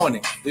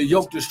The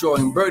yoke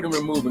destroying, burden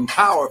removing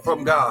power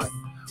from God.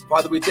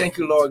 Father, we thank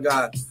you, Lord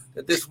God,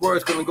 that this word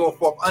is going to go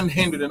forth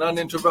unhindered and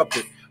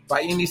uninterrupted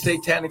by any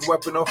satanic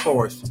weapon or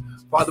force.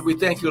 Father, we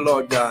thank you,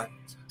 Lord God.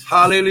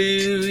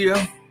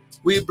 Hallelujah.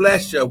 We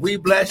bless you. We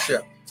bless you.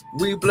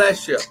 We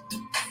bless you.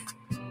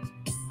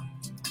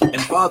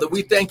 And Father,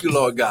 we thank you,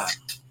 Lord God,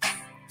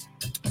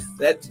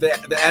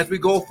 that as we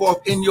go forth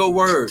in your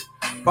word,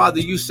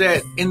 Father, you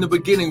said in the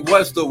beginning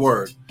was the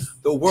word.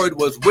 The word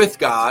was with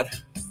God,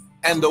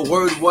 and the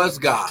word was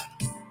God.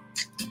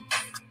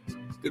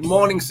 Good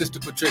morning, Sister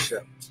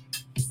Patricia.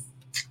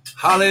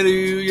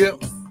 Hallelujah.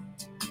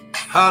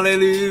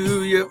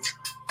 Hallelujah.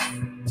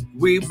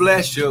 We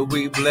bless you.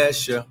 We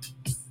bless you.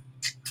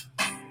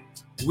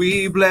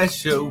 We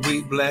bless you.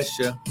 We bless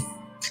you.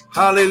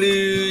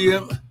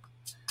 Hallelujah.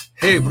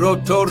 Hey,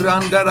 broto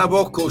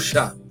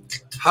randarabokosha.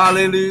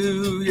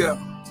 Hallelujah.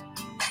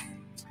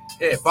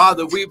 Hey,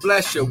 Father, we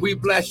bless you. We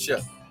bless you.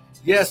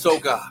 Yes, oh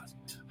God.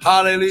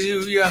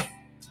 Hallelujah.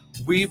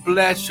 We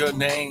bless your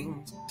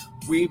name.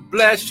 We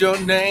bless your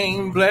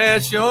name.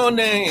 Bless your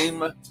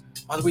name.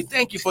 Father, we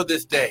thank you for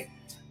this day.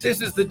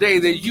 This is the day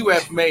that you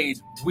have made.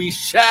 We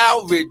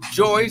shall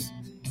rejoice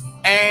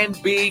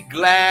and be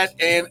glad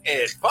in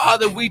it.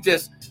 Father,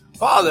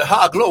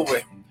 Father,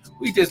 glory.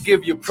 We just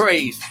give you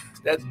praise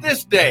that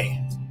this day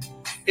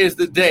is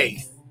the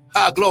day.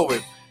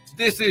 Glory.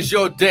 This is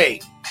your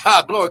day.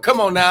 Glory. Come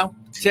on now.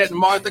 Chet and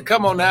Martha,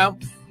 come on now.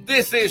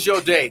 This is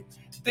your day.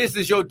 This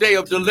is your day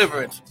of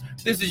deliverance.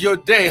 This is your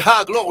day,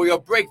 glory,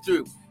 of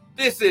breakthrough.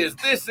 This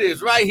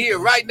is right here,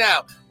 right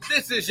now.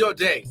 This is your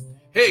day.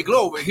 Hey,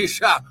 glory,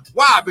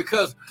 Why?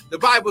 Because the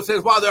Bible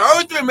says, while the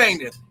earth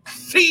remaineth,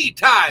 seed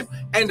time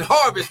and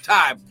harvest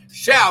time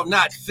shall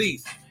not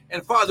cease.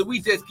 And Father, we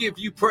just give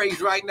you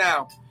praise right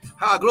now.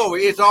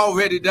 Glory, it's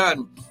already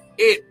done.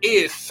 It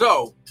is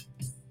so.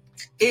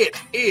 It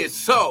is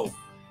so.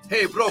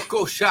 Hey,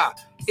 brokosha,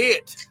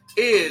 it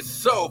is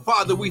so.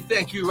 Father, we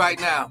thank you right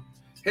now.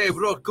 Hey,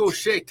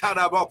 brokoshe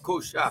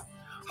tarabokosha.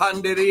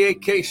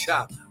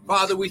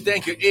 Father, we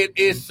thank you. It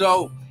is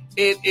so.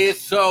 It is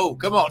so.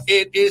 Come on.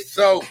 It is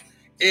so.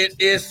 It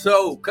is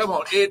so. Come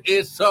on. It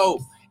is so.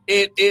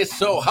 It is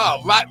so.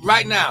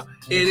 Right now.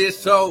 It is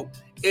so.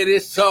 It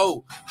is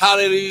so.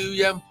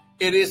 Hallelujah.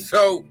 It is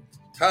so.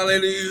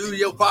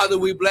 Hallelujah. Father,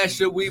 we bless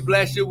you. We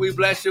bless you. We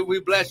bless you. We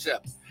bless you.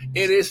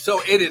 It is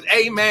so. It is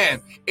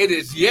amen. It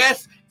is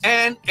yes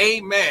and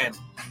amen.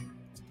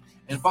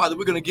 And Father,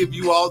 we're going to give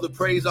you all the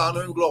praise,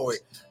 honor, and glory.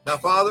 Now,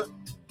 Father,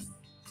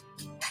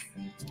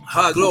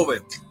 glory.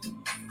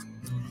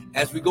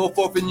 As we go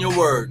forth in your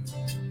word,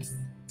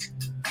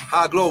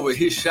 glory.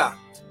 Hisha.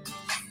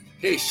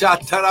 Hisha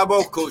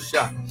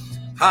tarabokosha.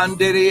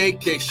 Handere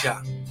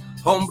kesha.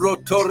 Hombro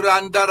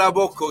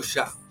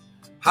torandarabokosha.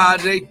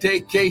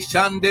 Harete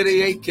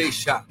keshandere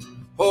kesha.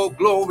 Oh,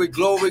 glory,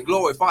 glory,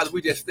 glory. Father,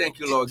 we just thank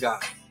you, Lord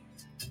God.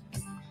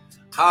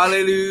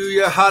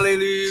 Hallelujah,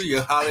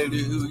 hallelujah,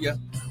 hallelujah.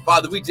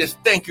 Father, we just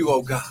thank you,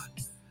 oh God.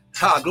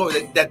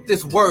 Glory, that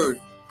this word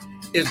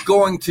is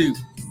going to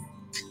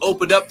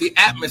open up the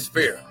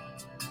atmosphere.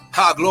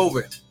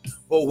 Glory,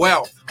 for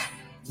wealth,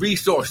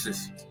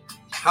 resources.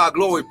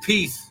 Glory,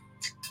 peace,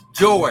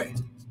 joy.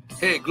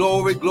 Hey,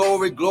 glory,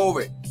 glory,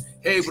 glory.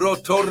 Hey,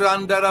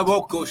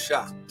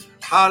 brotorandarabokosha.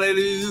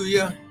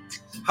 Hallelujah,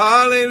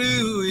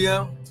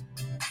 hallelujah.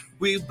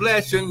 We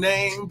bless your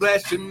name,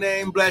 bless your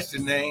name, bless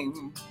your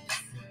name.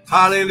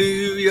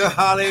 Hallelujah,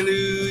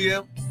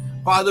 hallelujah.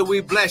 Father,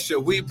 we bless you,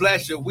 we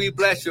bless you, we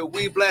bless you,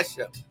 we bless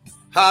you.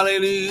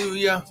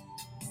 Hallelujah.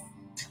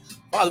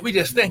 Father, we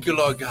just thank you,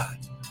 Lord God.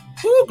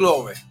 Woo,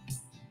 glory.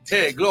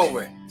 Hey,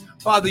 glory.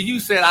 Father, you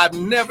said, I've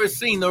never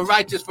seen the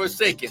righteous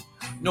forsaken,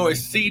 nor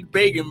his seed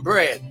begging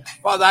bread.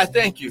 Father, I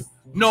thank you.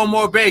 No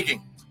more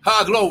begging.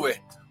 Glory.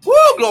 Woo,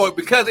 glory.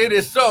 Because it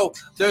is so,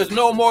 there's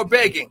no more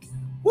begging.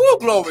 Woo,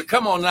 glory.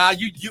 Come on now.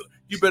 You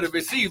better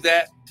receive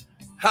that.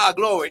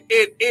 Glory.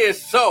 It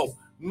is so.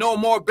 No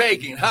more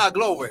begging.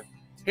 Glory.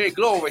 Hey,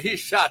 glory. He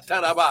shot.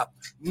 Taraba.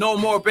 No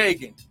more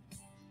begging.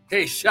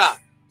 Hey, shot.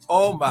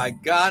 Oh, my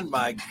God,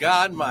 my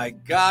God, my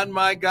God,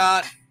 my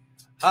God.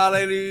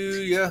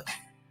 Hallelujah.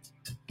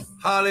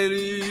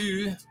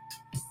 Hallelujah.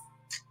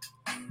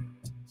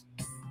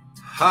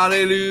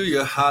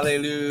 Hallelujah.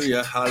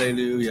 Hallelujah.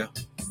 Hallelujah.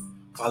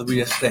 Father, we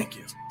just thank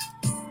you.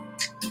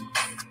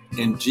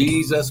 In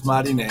Jesus'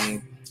 mighty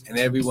name. And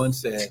everyone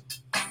said,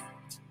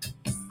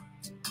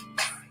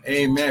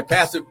 amen.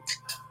 Pastor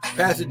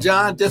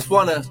John, just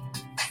want to,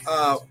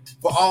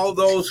 for all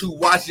those who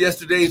watched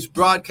yesterday's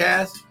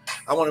broadcast,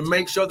 I want to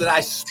make sure that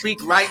I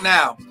speak right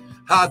now.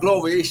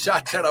 Glory.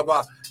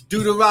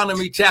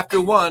 Deuteronomy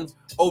chapter 1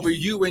 over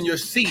you and your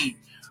seed.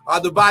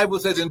 The Bible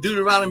says in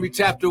Deuteronomy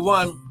chapter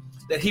 1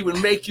 that he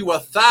would make you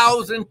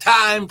 1,000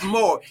 times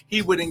more.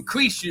 He would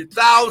increase you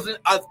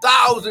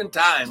 1,000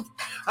 times.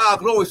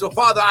 Glory. So,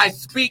 Father, I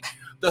speak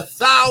the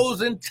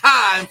 1,000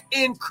 times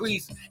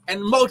increase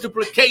and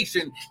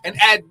multiplication and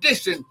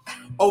addition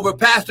over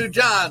Pastor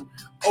John,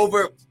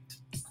 over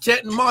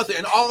Chet and Martha,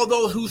 and all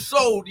those who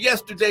sold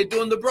yesterday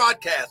during the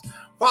broadcast.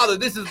 Father,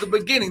 this is the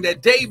beginning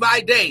that day by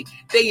day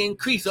they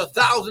increase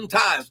 1,000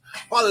 times.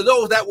 Father,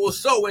 those that will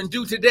sow and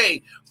do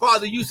today,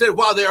 Father, you said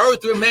while the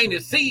earth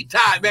remaineth, seed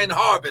time and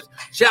harvest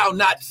shall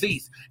not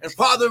cease. And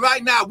Father,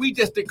 right now we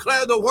just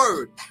declare the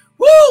word.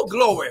 Woo,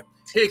 glory.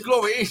 Hey,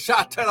 glory,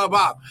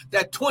 Ishatarabah,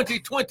 that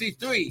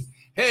 2023,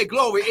 hey,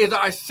 glory, is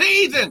our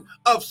season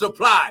of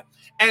supply.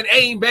 And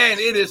amen,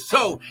 it is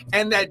so.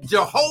 And that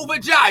Jehovah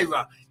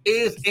Jireh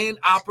is in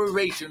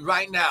operation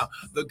right now.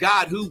 The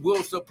God who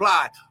will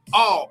supply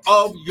all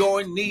of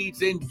your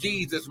needs in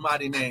Jesus'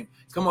 mighty name.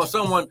 Come on,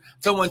 someone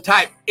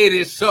type, it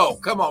is so.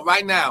 Come on,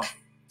 right now.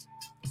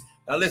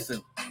 Now listen,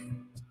 I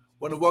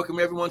want to welcome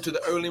everyone to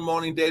the early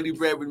morning daily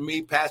bread with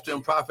me, Pastor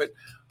and Prophet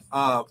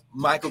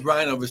Michael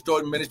Bryan of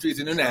Restored Ministries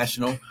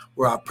International,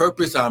 where our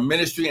purpose, our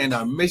ministry, and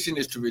our mission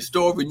is to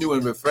restore, renew,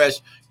 and refresh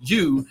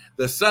you,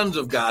 the sons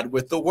of God,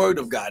 with the word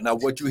of God. Now,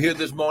 what you hear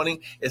this morning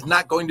is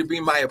not going to be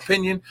my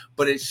opinion,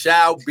 but it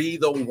shall be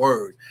the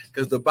word,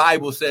 because the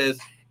Bible says,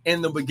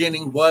 in the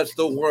beginning was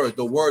the word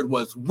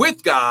was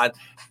with God,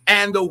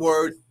 and the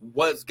word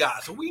was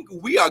God. So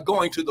we are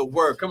going to the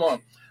word. Come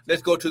on,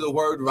 let's go to the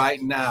word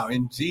right now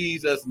in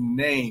Jesus'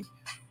 name.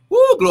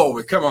 Woo,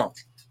 glory. Come on.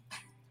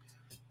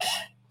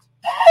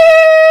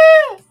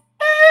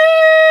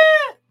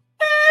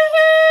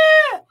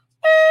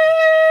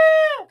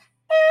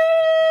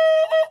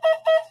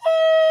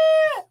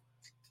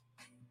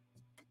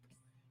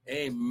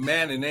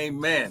 Amen and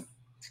amen.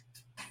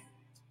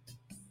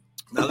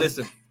 Now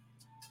listen,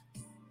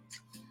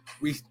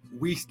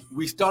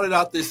 we started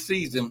out this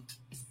season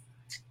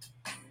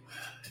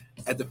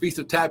at the Feast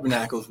of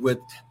Tabernacles with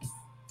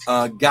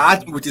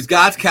God, which is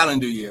God's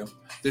calendar year,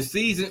 the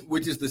season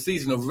which is the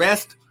season of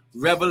rest,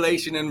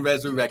 revelation, and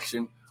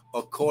resurrection,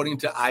 according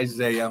to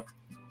Isaiah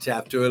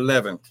chapter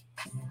 11.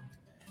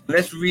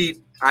 Let's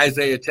read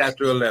Isaiah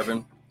chapter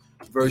 11,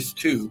 verse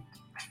 2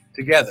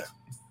 together.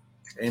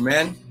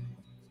 Amen.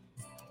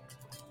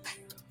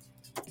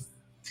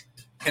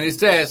 And it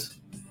says,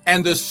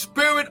 and the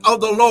Spirit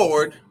of the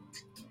Lord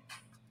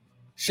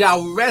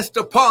shall rest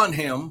upon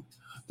him,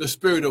 the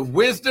Spirit of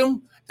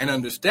wisdom and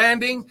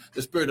understanding,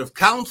 the Spirit of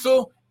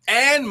counsel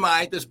and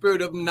might, the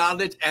Spirit of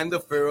knowledge and the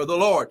fear of the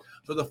Lord.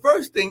 So the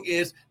first thing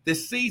is the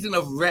season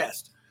of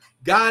rest.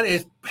 God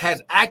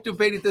has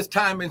activated this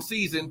time and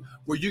season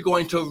where you're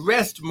going to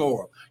rest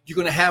more. You're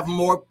going to have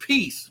more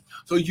peace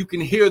so you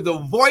can hear the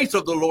voice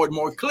of the Lord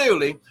more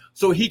clearly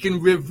so he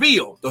can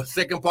reveal. The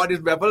second part is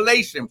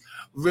revelation.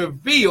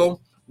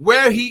 Reveal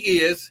where he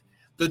is,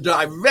 the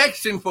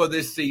direction for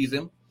this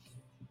season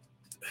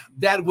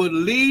that will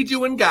lead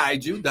you and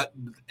guide you.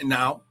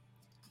 Now,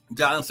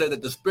 John said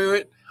that the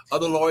Spirit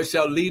of the Lord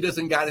shall lead us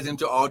and guide us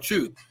into all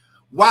truth.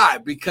 Why?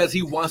 Because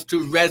he wants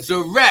to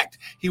resurrect.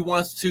 He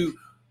wants to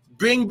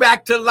bring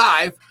back to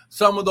life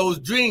some of those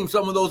dreams,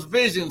 some of those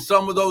visions,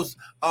 some of those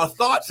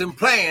thoughts and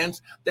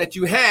plans that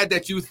you had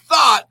that you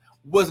thought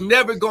was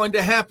never going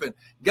to happen.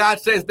 God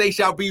says they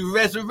shall be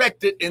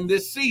resurrected in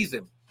this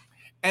season.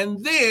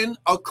 And then,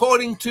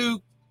 according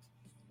to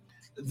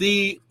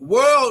the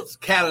world's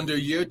calendar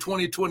year,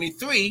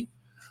 2023,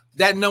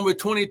 that number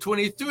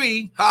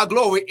 2023, ha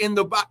glory, in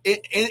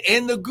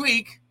the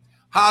Greek,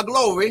 ha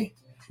glory,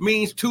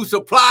 means to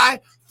supply,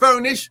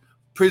 furnish,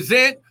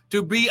 present,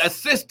 to be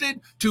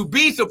assisted, to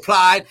be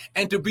supplied,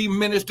 and to be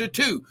ministered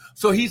to.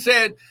 So he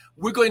said,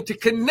 we're going to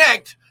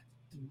connect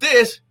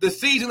this, the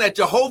season that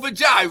Jehovah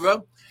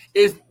Jireh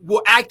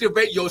will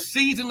activate your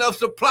season of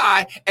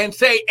supply, and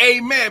say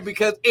amen,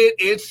 because it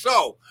is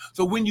so.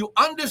 So when you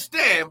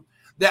understand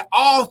that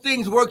all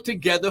things work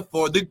together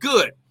for the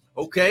good,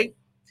 okay?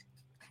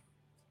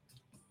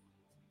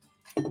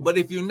 But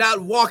if you're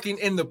not walking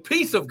in the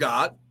peace of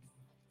God,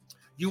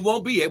 you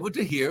won't be able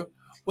to hear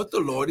what the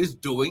Lord is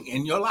doing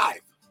in your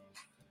life.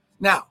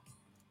 Now,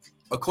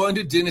 according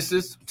to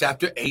Genesis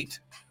chapter 8,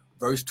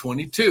 verse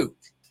 22,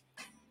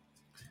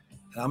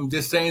 and I'm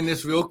just saying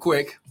this real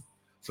quick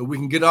so we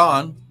can get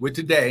on with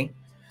today.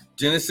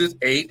 Genesis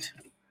 8,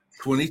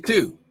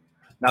 22.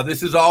 Now,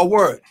 this is all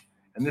word,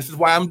 and this is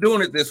why I'm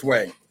doing it this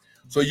way.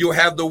 So you'll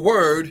have the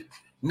word,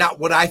 not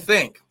what I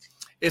think.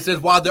 It says,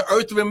 while the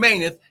earth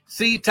remaineth,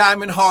 seed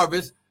time and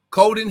harvest,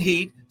 cold and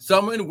heat,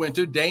 summer and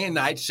winter, day and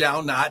night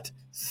shall not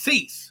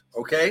cease.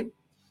 Okay?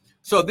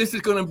 So this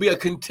is going to be a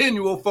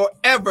continual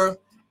forever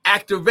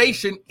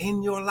activation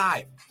in your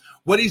life.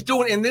 What he's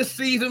doing in this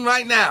season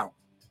right now,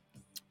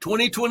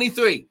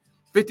 2023,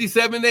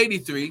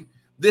 5783,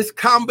 this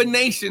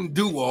combination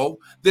duo,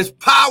 this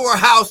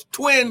powerhouse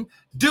twin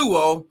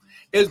duo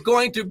is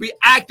going to be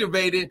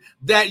activated,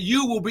 that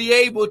you will be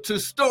able to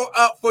store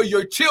up for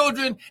your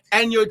children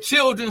and your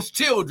children's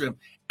children.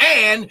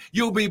 And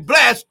you'll be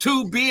blessed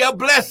to be a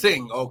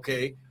blessing.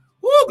 Okay.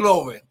 Woo,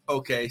 glory.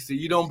 Okay. See,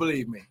 you don't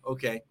believe me.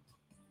 Okay.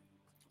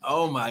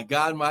 Oh my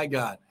God, my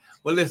God.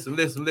 Well, listen.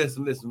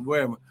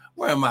 Where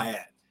am I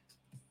at?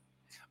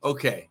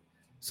 Okay.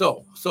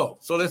 So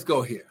let's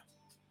go here.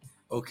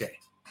 Okay.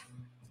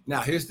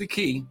 Now here's the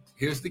key.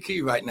 Here's the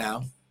key right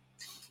now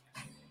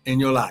in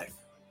your life.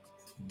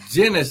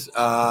 Genesis, is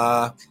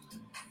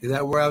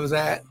that where I was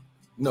at?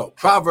 No,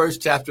 Proverbs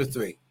chapter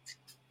 3.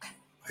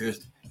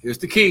 Here's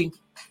the key.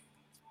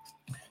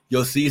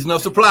 Your season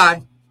of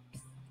supply.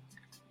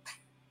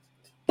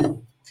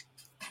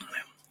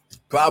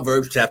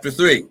 Proverbs chapter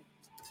 3.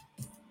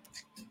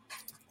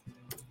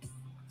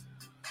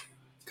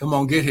 Come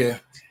on, get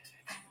here.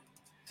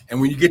 And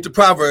when you get to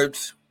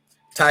Proverbs,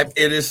 type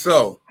 "it is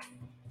so."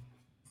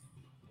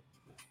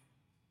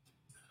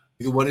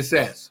 Look at what it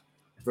says.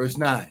 Verse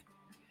 9.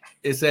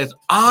 It says,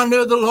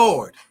 honor the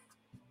Lord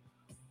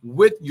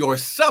with your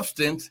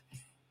substance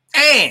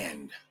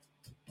and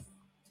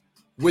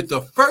with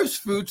the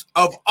first fruits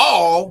of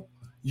all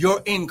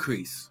your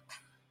increase.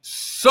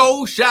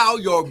 So shall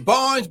your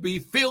barns be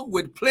filled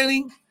with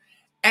plenty,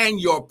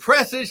 and your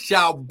presses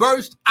shall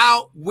burst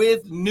out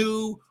with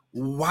new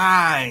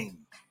wine.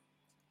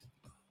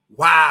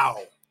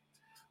 Wow.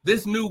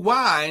 This new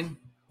wine,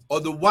 or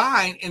the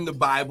wine in the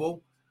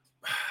Bible,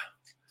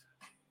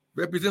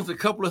 represents a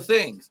couple of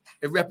things.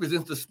 It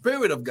represents the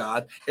Spirit of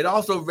God. It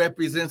also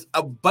represents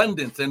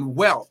abundance and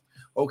wealth.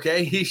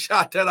 Okay, he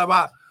shot that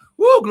about.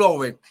 Woo,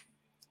 glory.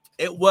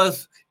 It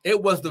was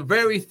the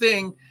very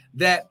thing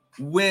that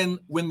when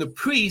the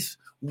priest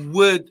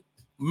would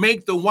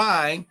make the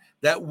wine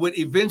that would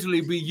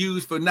eventually be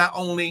used for not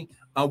only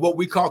what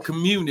we call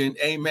communion,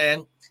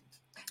 amen,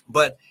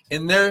 but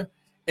in their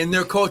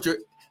culture,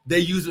 they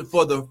use it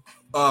for the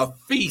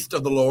feast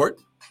of the Lord.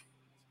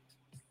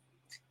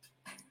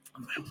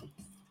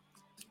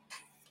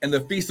 And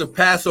the Feast of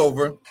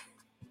Passover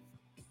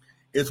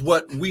is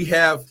what we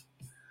have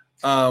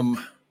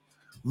reinvented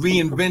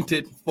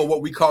for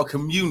what we call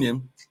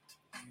communion.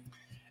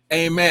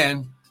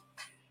 Amen.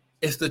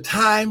 It's the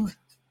time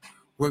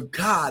where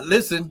God,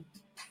 listen,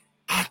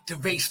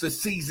 activates the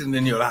season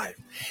in your life.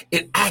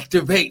 It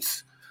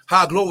activates,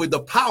 how glory, the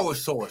power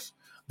source,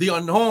 the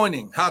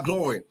anointing, how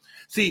glory.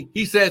 See,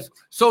 he says,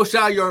 so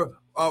shall your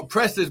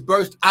presses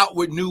burst out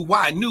with new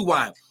wine, new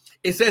wine.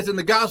 It says in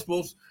the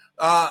Gospels,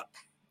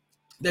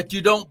 that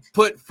you don't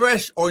put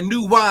fresh or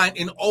new wine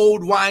in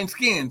old wine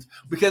skins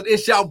because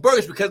it shall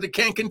burst because it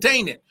can't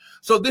contain it.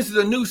 So this is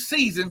a new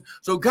season.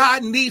 So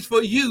God needs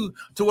for you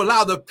to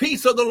allow the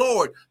peace of the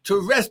Lord to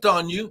rest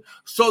on you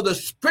so the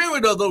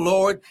Spirit of the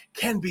Lord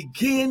can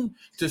begin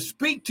to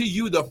speak to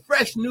you the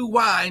fresh new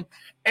wine.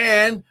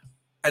 And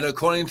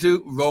according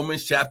to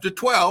Romans chapter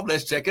 12,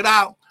 let's check it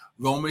out.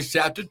 Romans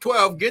chapter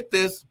 12, get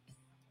this.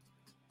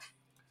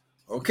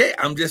 Okay,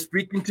 I'm just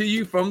speaking to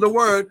you from the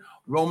word.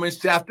 Romans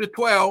chapter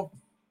 12.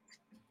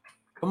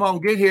 Come on,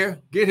 get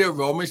here. Get here,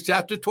 Romans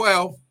chapter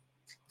 12.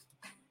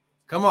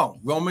 Come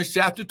on, Romans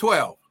chapter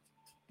 12.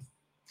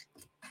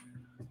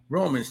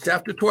 Romans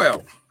chapter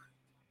 12.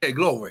 Hey,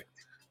 glory.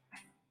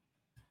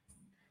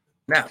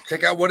 Now,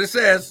 check out what it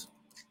says.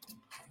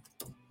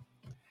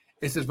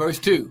 It says, verse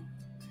 2.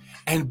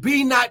 And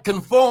be not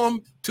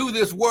conformed to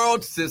this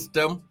world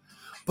system,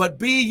 but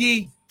be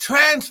ye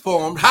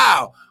transformed.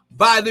 How?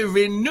 By the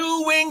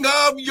renewing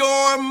of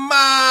your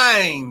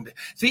mind.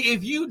 See,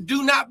 if you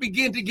do not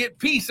begin to get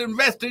peace and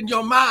rest in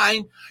your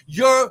mind,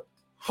 your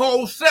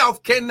whole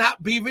self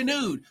cannot be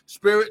renewed,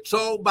 spirit,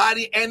 soul,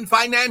 body, and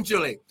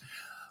financially.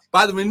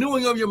 By the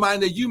renewing of your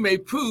mind, that you may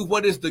prove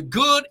what is the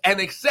good and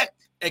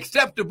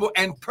acceptable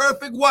and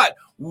perfect what?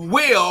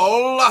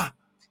 Will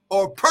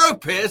or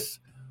purpose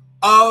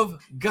of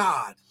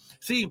God.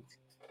 See,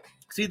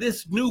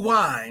 this new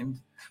wine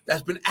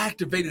that's been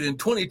activated in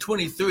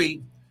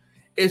 2023,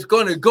 it's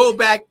going to go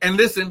back and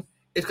listen.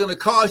 It's going to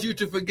cause you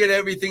to forget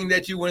everything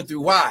that you went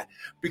through. Why?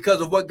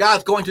 Because of what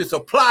God's going to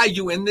supply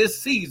you in this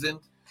season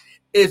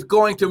is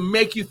going to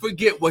make you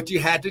forget what you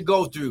had to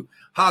go through.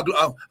 I'm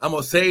going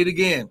to say it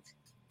again.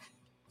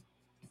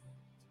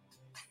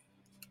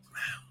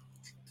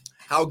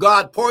 How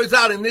God pours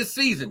out in this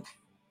season.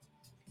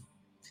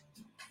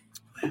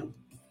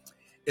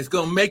 It's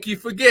going to make you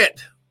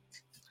forget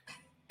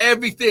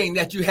everything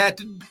that you had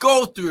to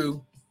go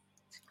through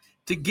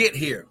to get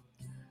here.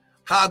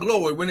 High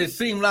glory, when it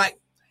seemed like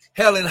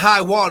hell and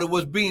high water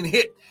was being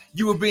hit,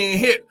 you were being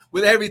hit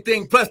with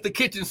everything plus the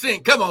kitchen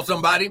sink. Come on,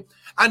 somebody.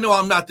 I know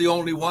I'm not the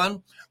only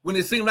one. When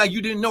it seemed like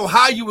you didn't know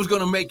how you was going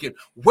to make it,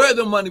 where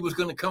the money was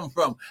going to come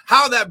from,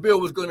 how that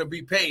bill was going to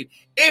be paid,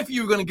 if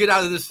you were going to get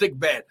out of the sick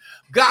bed.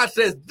 God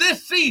says,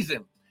 this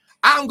season,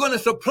 I'm going to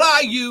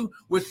supply you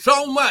with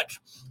so much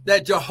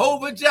that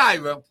Jehovah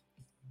Jireh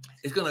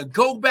is going to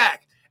go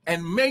back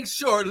and make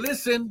sure,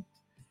 listen,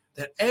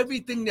 that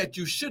everything that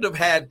you should have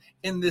had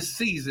in this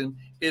season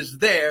is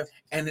there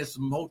and it's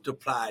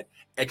multiplied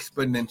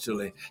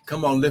exponentially.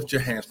 Come on, lift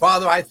your hands.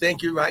 Father, I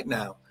thank you right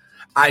now.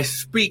 I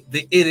speak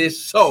that it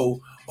is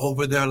so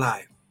over their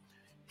life.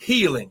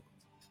 Healing,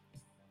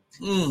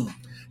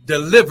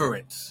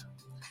 deliverance.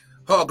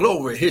 Oh,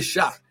 glory, his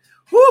shot.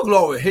 Oh,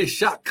 glory, his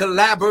shot.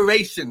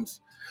 Collaborations.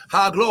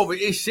 Ha,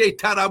 glory, ishe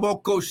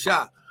taraboko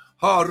shot.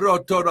 Ha,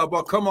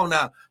 rotorabo. Come on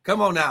now.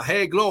 Come on now.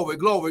 Hey, glory,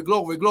 glory,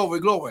 glory, glory,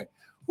 glory.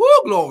 Woo,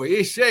 glory.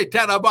 Ishe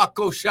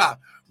tarabako shot.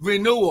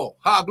 Renewal.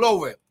 Ha,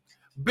 glory.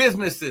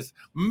 Businesses,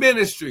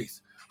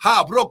 ministries.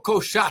 Ha,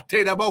 broko shot,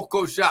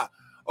 taraboko shot.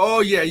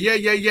 Oh,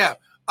 yeah.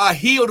 a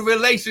healed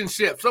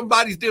relationship.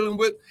 Somebody's dealing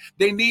with,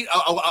 they need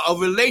a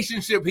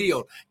relationship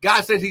healed.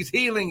 God says he's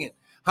healing it.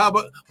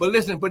 But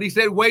listen, but he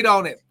said, wait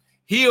on it.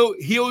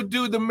 He'll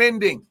do the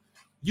mending.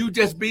 You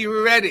just be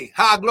ready.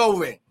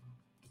 Glory.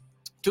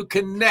 To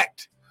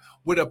connect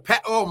with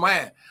oh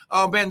man,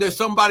 there's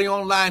somebody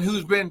online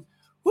who's been,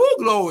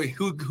 glory,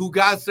 who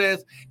God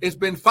says it's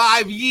been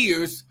 5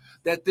 years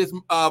that this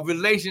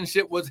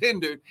relationship was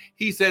hindered.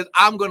 He says,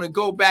 I'm going to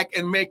go back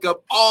and make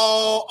up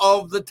all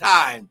of the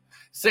time,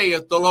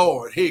 saith the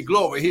Lord. Hey,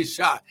 glory, his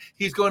shot.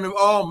 He's going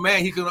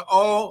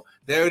to,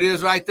 there it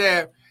is right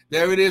there.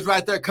 There it is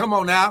right there. Come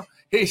on now.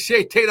 His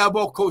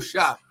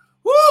shot.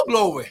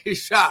 Glory, his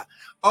shot.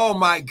 Oh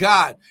my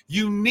God.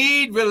 You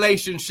need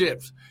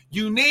relationships.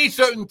 You need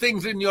certain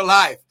things in your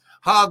life.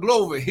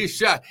 Glory, his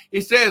shot.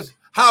 He says,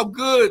 how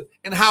good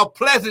and how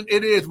pleasant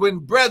it is when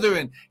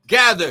brethren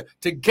gather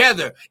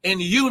together in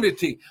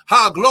unity.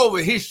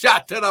 Glory, his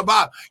shot to the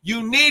bottom.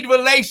 You need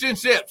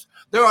relationships.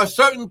 There are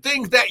certain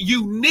things that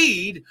you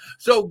need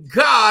so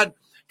God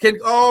can,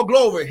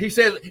 glory. It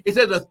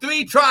says a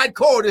three-tried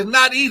cord is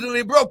not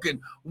easily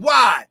broken.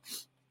 Why?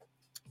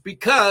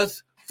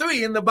 Because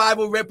 3 in the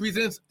Bible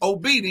represents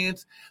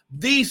obedience.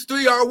 These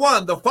 3 are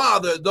one: the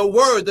Father, the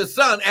Word, the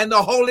Son, and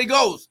the Holy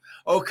Ghost.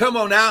 Oh, come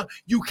on now.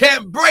 You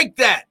can't break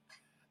that.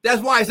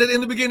 That's why I said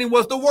in the beginning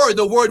was the Word.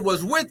 The Word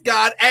was with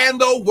God, and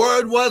the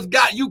Word was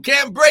God. You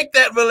can't break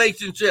that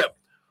relationship.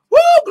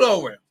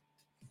 Glory.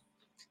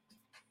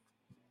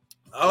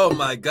 Oh,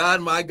 my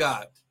God, my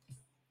God.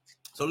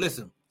 So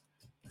listen.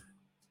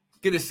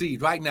 Get a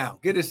seed right now.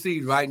 Get a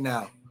seed right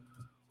now.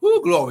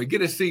 Glory.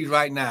 Get a seed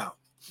right now.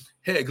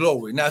 Hey,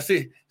 glory. Now,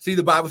 see,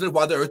 the Bible says,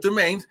 while the earth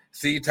remains,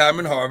 seed time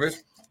and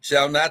harvest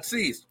shall not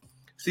cease.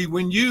 See,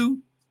 when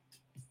you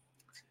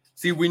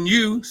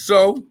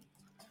sow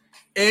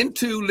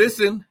into,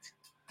 listen,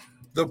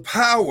 the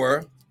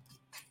power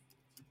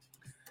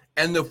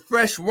and the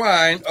fresh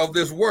wine of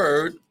this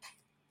word,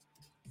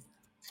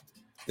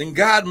 then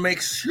God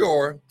makes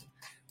sure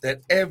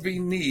that every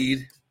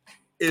need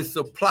is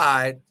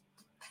supplied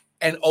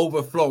and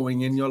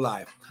overflowing in your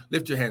life.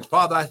 Lift your hands.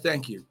 Father, I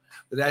thank you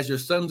that as your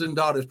sons and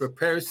daughters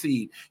prepare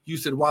seed, you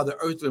said, while the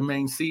earth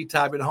remains, seed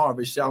time and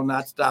harvest shall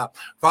not stop.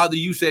 Father,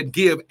 you said,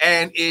 give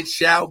and it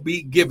shall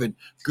be given.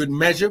 Good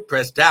measure,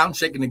 pressed down,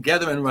 shaken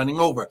together, and running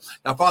over.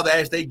 Now, Father,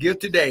 as they give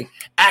today,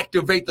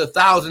 activate the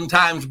 1,000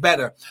 times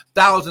better,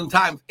 1,000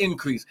 times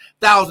increase,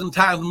 1,000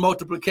 times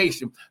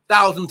multiplication,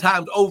 1,000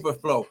 times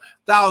overflow,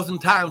 1,000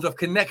 times of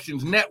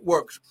connections,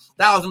 networks,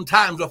 1,000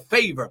 times of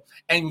favor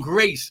and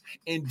grace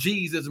in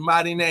Jesus'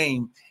 mighty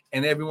name.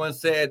 And everyone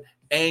said,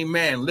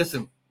 amen.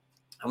 Listen,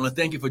 I want to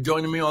thank you for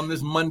joining me on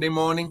this Monday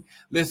morning.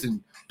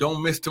 Listen,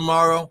 don't miss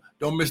tomorrow.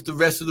 Don't miss the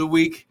rest of the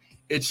week.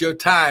 It's your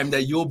time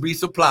that you'll be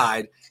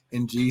supplied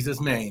in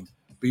Jesus' name.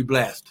 Be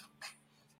blessed.